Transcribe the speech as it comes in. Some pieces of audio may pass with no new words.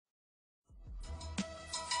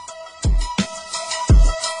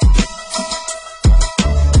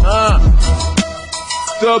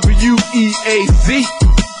Weaz.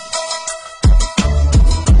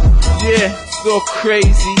 Yeah, so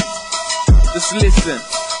crazy. Just listen.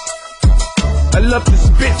 I love to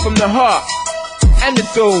spit from the heart and the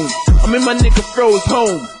dome. I'm in my nigga Fro's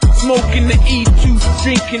home, smoking the E2,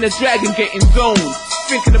 drinking the dragon, getting zoned,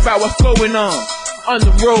 thinking about what's going on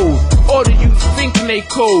the road. All the youths thinking they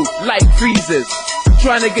cold like freezers,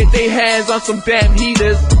 trying to get their hands on some damn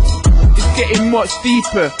heaters. It's getting much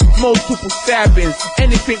deeper, multiple stabbings.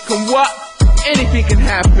 Anything can what? Anything can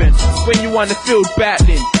happen when you wanna feel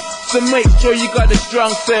battling. So make sure you got a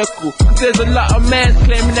strong circle, cause there's a lot of men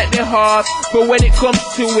claiming that they're hard, but when it comes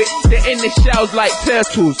to it, they're in the shells like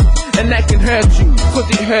turtles. And that can hurt you, cause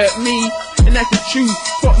it hurt me, and that's the truth.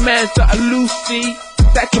 Got mans that are loose, see,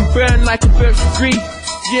 that can burn like a first degree.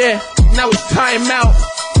 Yeah, now it's time out.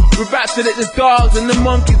 We're about to let the dogs and the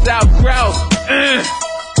monkeys out growl.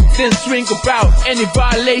 Then swing about. Any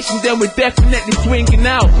violation, then we're definitely swinging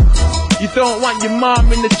out. You don't want your mom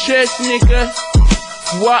in the church, nigga.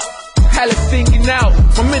 What? Hella singing out.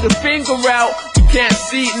 My middle finger out. You can't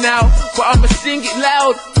see it now, but I'ma sing it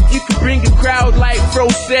loud. You can bring a crowd like Fro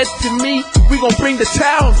said to me. We gon' bring the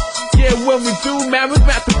town. Yeah, when we do, man, we're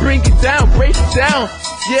about to bring it down, break it down.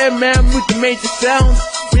 Yeah, man, with the major sounds.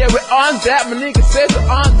 Yeah, we're on that. My nigga says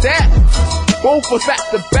we're on that. Both of us at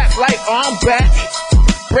the back like arm back.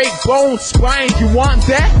 Break bones, spine, you want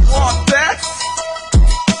that? Want that?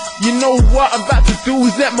 You know what I'm about to do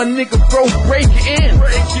is let my nigga Fro break it in.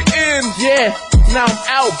 Break it in. Yeah, now I'm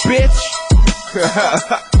out, bitch.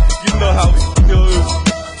 You know how we do.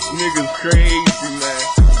 Niggas crazy, man.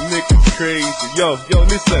 Niggas crazy. Yo,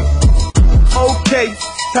 listen. Okay,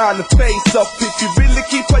 time to face up. If you really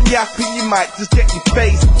keep on yapping, you might just get your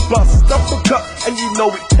face bust. Uppercut, and you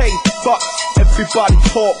know it tastes. But everybody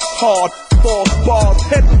talks hard. Force bars,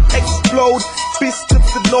 head explode. Fist of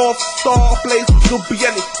the North Star, blaze will be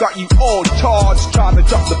any. Got you all charged, trying to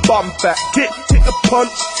drop the bomb back. Hit a punch,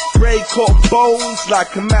 break off bones like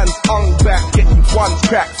a man's tongue back. Get you one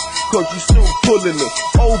crack, cause you still pulling it.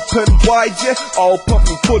 Open wide, yeah, I'll pump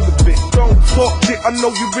you full of it. Don't talk shit, I know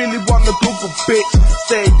you really wanna Google, bitch.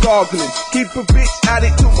 Stay gargling, keep a bitch at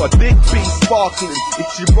it till my dick be sparkling.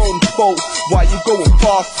 It's your own fault, why you going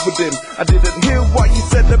fast with him? I didn't hear what you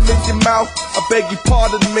said them in your mouth. I beg your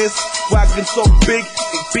pardon, miss. Wagon so big,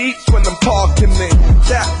 it beeps when I'm parking it.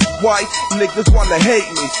 That's why niggas wanna hate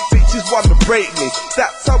me, bitches wanna break me.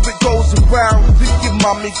 That's how it goes around. Think your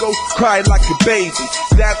mommy go cry like a baby.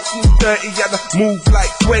 Dancing dirty and I move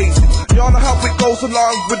like crazy. Y'all know how it goes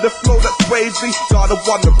along with the flow that's wavy. Y'all don't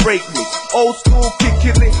wanna break me. Old school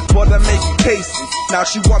kicking it, but I make it tasty. Now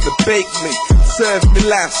she wanna bake me, serve me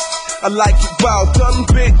last. I like it well done,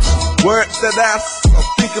 bitch. Work that ass. I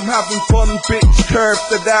think I'm having fun, bitch. Curve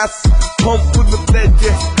that ass. Pump full of lead,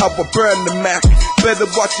 yeah. How I burn the Mac. Better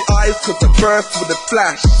watch your eyes, cause I burst with a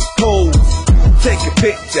flash. Pose. Take a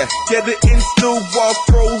picture. Get it in still while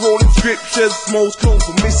Fro rolling scriptures. Most clones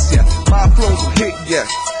will miss ya. My flows will hit ya.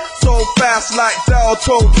 So fast like Dow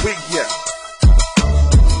told with ya.